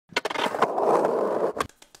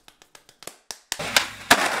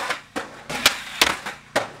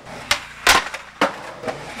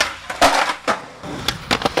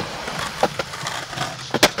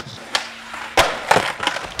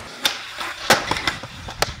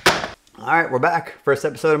All right, we're back. First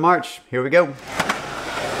episode of March. Here we go.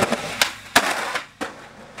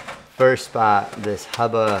 First spot, this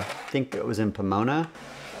hubba, I think it was in Pomona.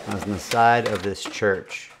 I was on the side of this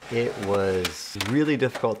church. It was really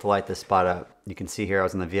difficult to light this spot up. You can see here I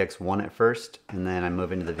was on the VX1 at first, and then I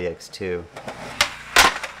moved into the VX2.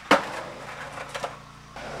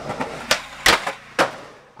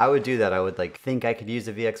 I would do that. I would like think I could use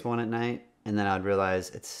the VX1 at night, and then I'd realize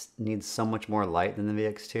it needs so much more light than the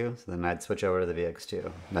VX2, so then I'd switch over to the VX2.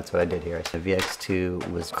 And that's what I did here. The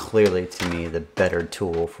VX2 was clearly, to me, the better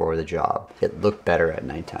tool for the job. It looked better at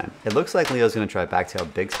nighttime. It looks like Leo's gonna try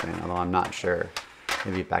backtail big spin, although I'm not sure.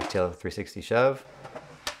 Maybe backtail 360 shove.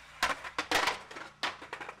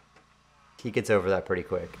 He gets over that pretty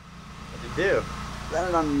quick. What'd he do?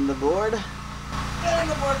 Landed on the board. Landed on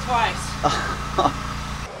the board twice.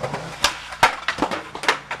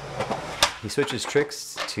 He switches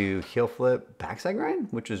tricks to heel flip backside grind,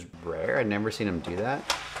 which is rare. I'd never seen him do that.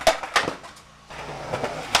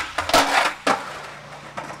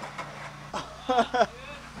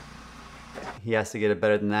 He has to get it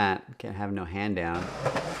better than that. Can't have no hand down.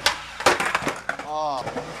 Oh.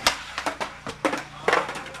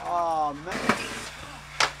 Oh, man.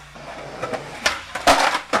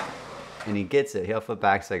 And he gets it. Heel flip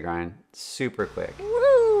backside grind. Super quick.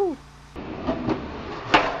 Woo!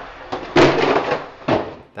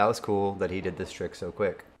 That was cool that he did this trick so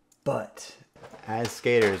quick. But as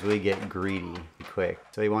skaters, we get greedy quick.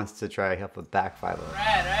 So he wants to try a heel flip back 5-0.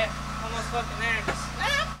 Right? Almost fucking there. Just,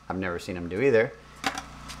 I've never seen him do either.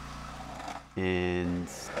 And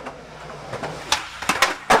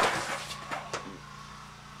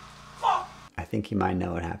I think he might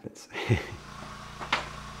know what happens.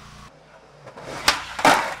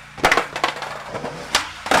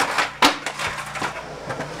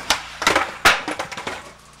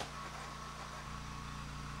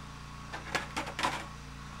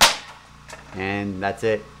 And that's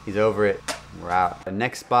it. He's over it. We're out. The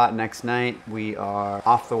next spot, next night, we are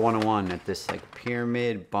off the 101 at this like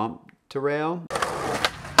pyramid bump to rail.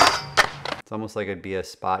 It's almost like it'd be a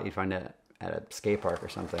spot you'd find at a skate park or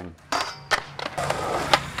something.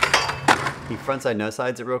 He frontside nose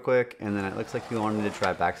sides it real quick, and then it looks like he wanted to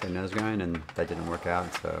try backside nose grind, and that didn't work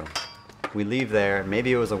out, so we leave there.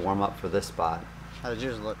 Maybe it was a warm up for this spot. How did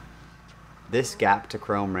yours look? This gap to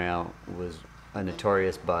chrome rail was a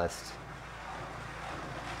notorious bust.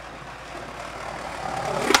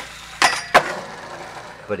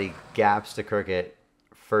 But he gaps to crooked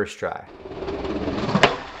first try.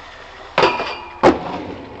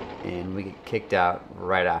 And we get kicked out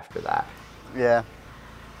right after that. Yeah.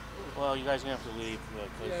 Well, you guys are going to have to leave.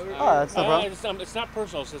 Oh, that's no problem. It's not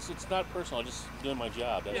personal. It's not personal. I'm just doing my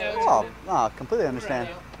job. That's Yeah, all. Oh, no, completely understand.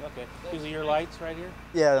 Okay. These are your lights right here?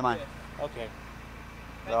 Yeah, they're mine. Okay.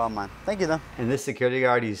 They're all mine. Thank you, though. And this security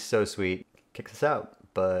guard, he's so sweet. Kicks us out,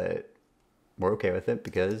 but we're okay with it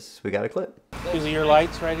because we got a clip. These are your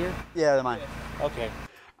lights right here? Yeah, they're mine. Okay.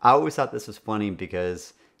 I always thought this was funny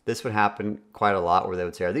because this would happen quite a lot where they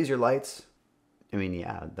would say, "Are these your lights?" I mean,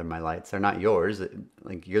 yeah, they're my lights. They're not yours.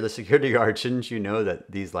 Like, you're the security guard. Shouldn't you know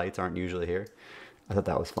that these lights aren't usually here? I thought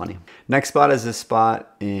that was funny. Next spot is this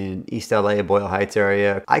spot in East LA, Boyle Heights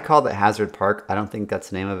area. I called it Hazard Park. I don't think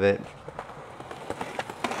that's the name of it.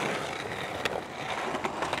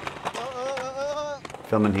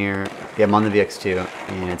 Filming here. Yeah, I'm on the VX2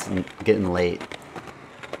 and it's getting late.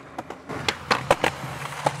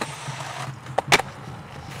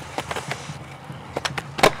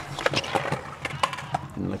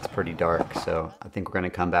 And it looks pretty dark, so I think we're gonna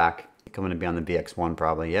come back. I'm gonna be on the VX1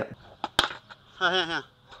 probably, yep.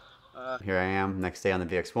 Here I am, next day on the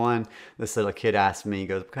VX1. This little kid asked me, he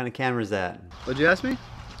goes, "What kind of camera is that?" What'd you ask me?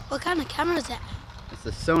 What kind of camera is that? It's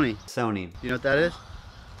the Sony. Sony. You know what that is?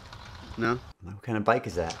 No? What kind of bike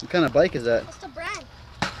is that? What kind of bike is that? What's the brand?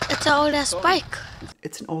 It's an old ass bike.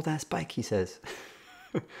 It's an old ass bike, he says.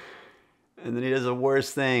 And then he does the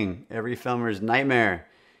worst thing. Every filmer's nightmare.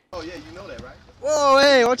 Oh yeah, you know that, right? Whoa,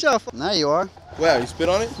 hey, watch out. Now you are. Wow, you spit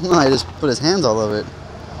on it? No, he just put his hands all over it.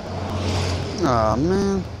 Oh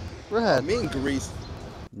man. Rad. Me and grease.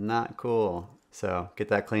 Not cool. So get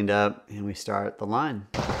that cleaned up and we start the line.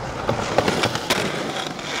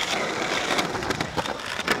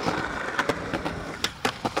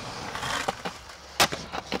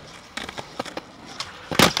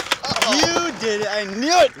 You did it. I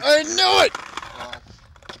knew it. I knew it.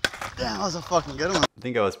 Damn, that was a fucking good one. I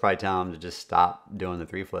think I was probably telling him to just stop doing the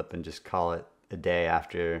 3-flip and just call it a day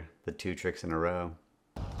after the 2 tricks in a row.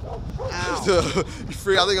 Ow. You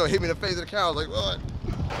freak, I think it'll hit me in the face of the car. I was like, what?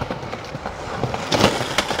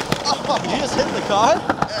 Oh, you just hit the car?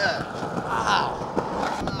 Yeah. Ow.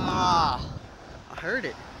 Ah. heard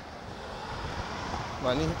it.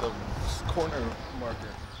 My knee hit the corner marker.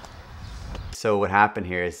 So what happened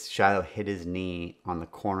here is Shiloh hit his knee on the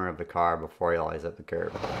corner of the car before he lies up the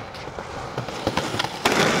curb.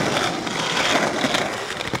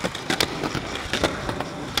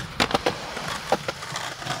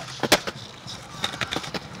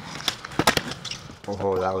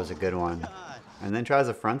 Oh, that was a good one. And then tries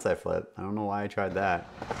a frontside flip. I don't know why I tried that.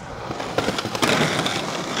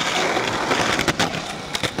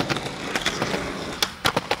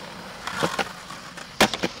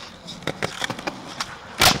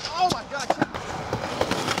 Oh my God.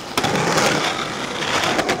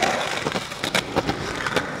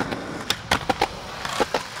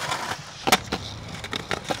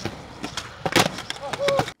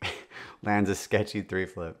 Lands a sketchy 3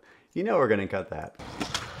 flip. You know we're gonna cut that.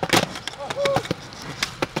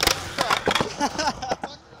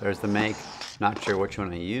 There's the make. Not sure which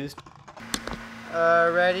one I used.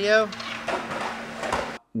 Radio.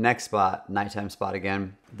 Next spot, nighttime spot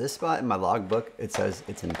again. This spot in my logbook, it says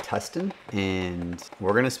it's in Tustin, and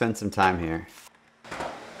we're gonna spend some time here.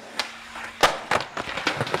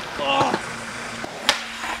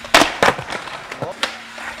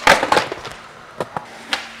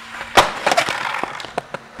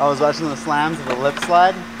 I was watching the slams of the lip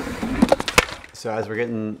slide. So as we're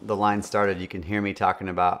getting the line started, you can hear me talking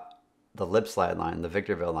about the lip slide line, the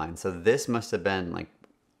Victorville line. So this must have been like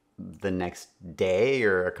the next day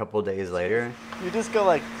or a couple days later. You just go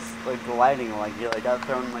like gliding, like you like got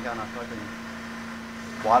thrown like on a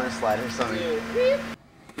fucking water slide or something.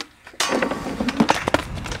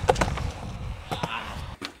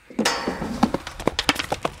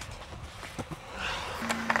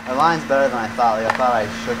 The line's better than I thought. Like, I thought I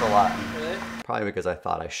shook a lot. Really? Probably because I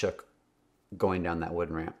thought I shook going down that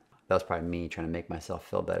wooden ramp. That was probably me trying to make myself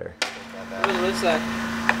feel better. What does it look like?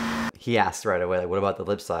 He asked right away, like, what about the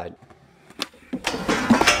lip slide?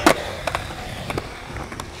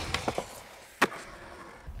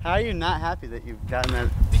 How are you not happy that you've gotten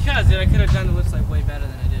that? Because dude, I could have done the lip slide way better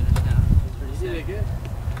than I did right now. It's pretty sick. You did good.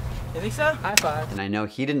 You think so? High five. And I know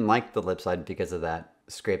he didn't like the lip slide because of that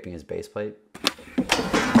scraping his base plate.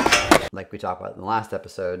 Like we talked about in the last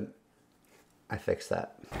episode, I fixed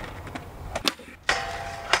that.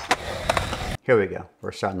 Here we go.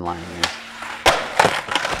 We're starting the line here.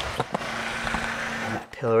 And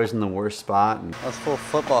that pillar's in the worst spot. And That's full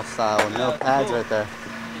football style with no pads right there.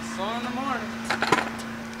 It's 4 in the morning.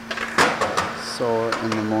 Sore in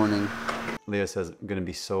the morning. Leo says, I'm going to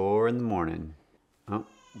be sore in the morning. Oh,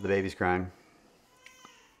 the baby's crying.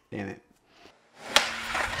 Damn it.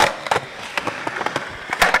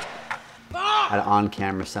 Had an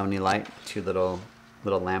on-camera Sony light, 2 little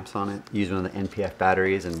lamps on it. Used one of the NPF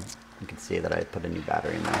batteries, and you can see that I put a new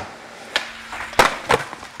battery in there.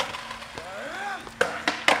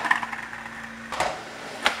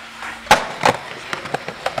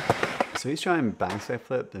 So he's trying backside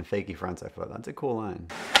flip and fakey frontside flip. That's a cool line.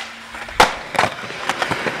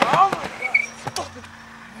 Oh my God.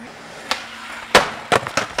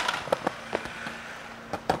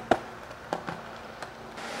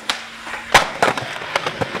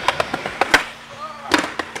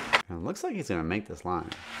 And it looks like he's gonna make this line.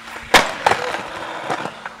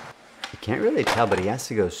 You can't really tell, but he has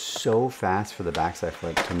to go so fast for the backside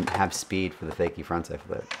flip to have speed for the fakey frontside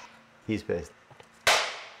flip. He's pissed.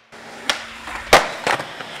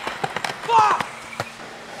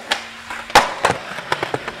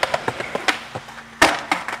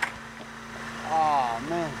 Oh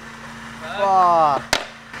man. Fuck.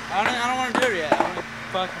 I don't want to do it yet. I want to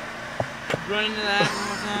fucking run into that one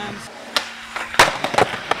more time.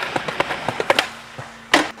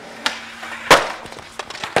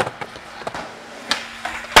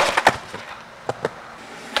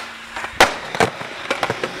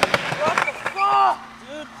 What the fuck,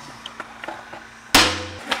 dude?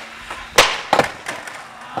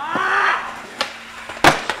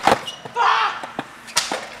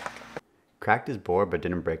 Cracked his board, but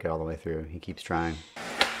didn't break it all the way through. He keeps trying.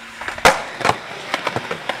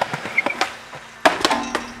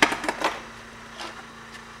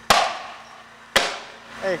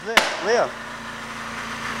 Hey, Leo.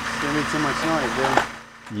 It's gonna be too much noise,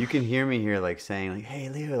 dude. You can hear me here like saying like, hey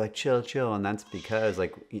Leo, like chill, chill. And that's because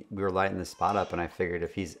like we were lighting the spot up and I figured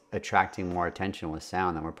if he's attracting more attention with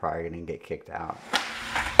sound, then we're probably gonna get kicked out.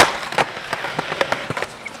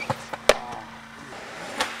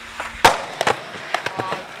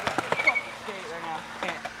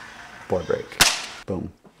 Board break.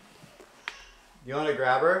 Boom. You want to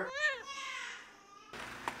grab her?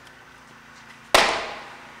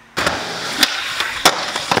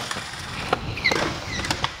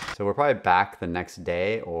 So So we're probably back the next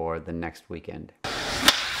day or the next weekend.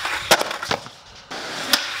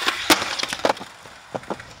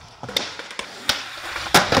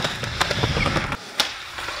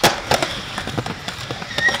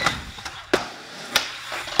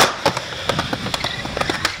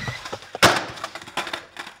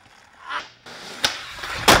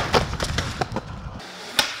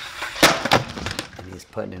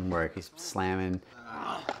 Putting in work, he's slamming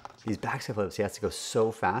these backside flips. He has to go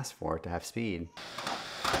so fast for it to have speed.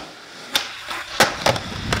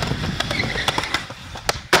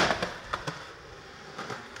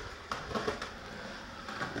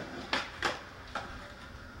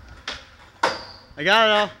 I got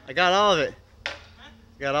it all. I got all of it.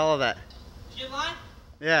 Got all of that. Did you get line?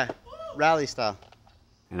 Yeah, rally style.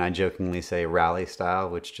 And I jokingly say rally style,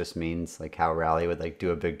 which just means like how Rally would like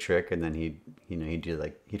do a big trick and then he'd do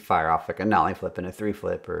like, he'd fire off like a nollie flip and a 3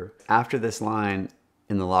 flip. Or after this line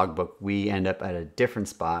in the logbook, we end up at a different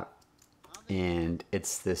spot and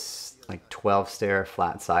it's this like 12 stair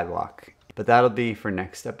flat sidewalk. But that'll be for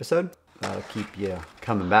next episode. That'll keep you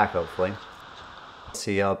coming back, hopefully.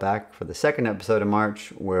 See y'all back for the second episode of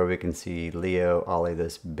March where we can see Leo ollie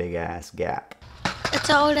this big ass gap. It's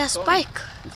an old ass bike.